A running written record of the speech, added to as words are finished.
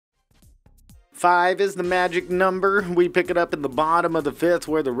5 is the magic number. We pick it up in the bottom of the 5th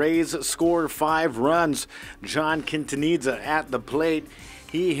where the Rays score 5 runs. John Quintanilla at the plate.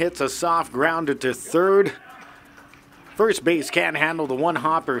 He hits a soft grounder to third. First base can't handle the one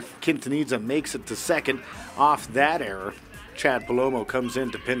hopper. Quintanilla makes it to second off that error. Chad Palomo comes in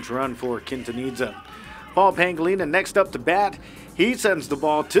to pinch run for Quintanilla. Paul Pangilinan next up to bat. He sends the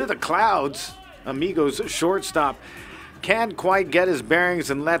ball to the clouds. Amigos shortstop can't quite get his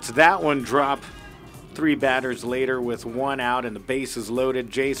bearings and lets that one drop. 3 batters later with 1 out and the bases loaded.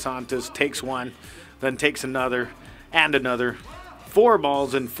 Jay Santos takes one, then takes another and another. 4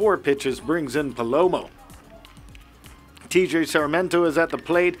 balls and 4 pitches brings in Palomo. TJ Sarmiento is at the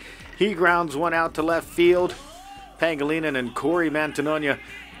plate. He grounds one out to left field. Pangilinan and Corey Mantegna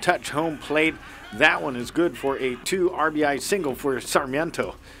touch home plate. That one is good for a 2 RBI single for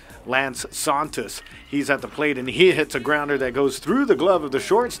Sarmiento. Lance Santos, he's at the plate and he hits a grounder that goes through the glove of the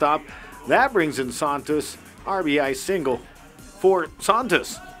shortstop. That brings in Santos. RBI single for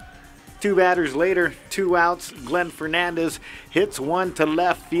Santos. 2 batters later, 2 outs. Glenn Fernandez hits one to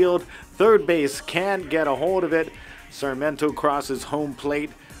left field. Third base can't get a hold of it. Sarmiento crosses home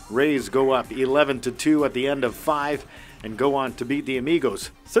plate. Rays go up 11-2 at the end of 5 and go on to beat the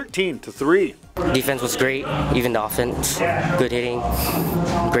Amigos 13-3. Defense was great, even the offense. Good hitting,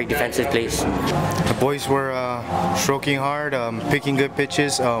 great defensive plays. The boys were stroking hard, picking good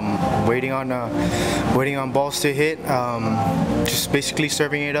pitches, waiting on balls to hit, just basically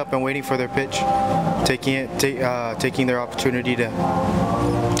serving it up and waiting for their pitch, taking their opportunity to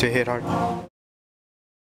hit hard.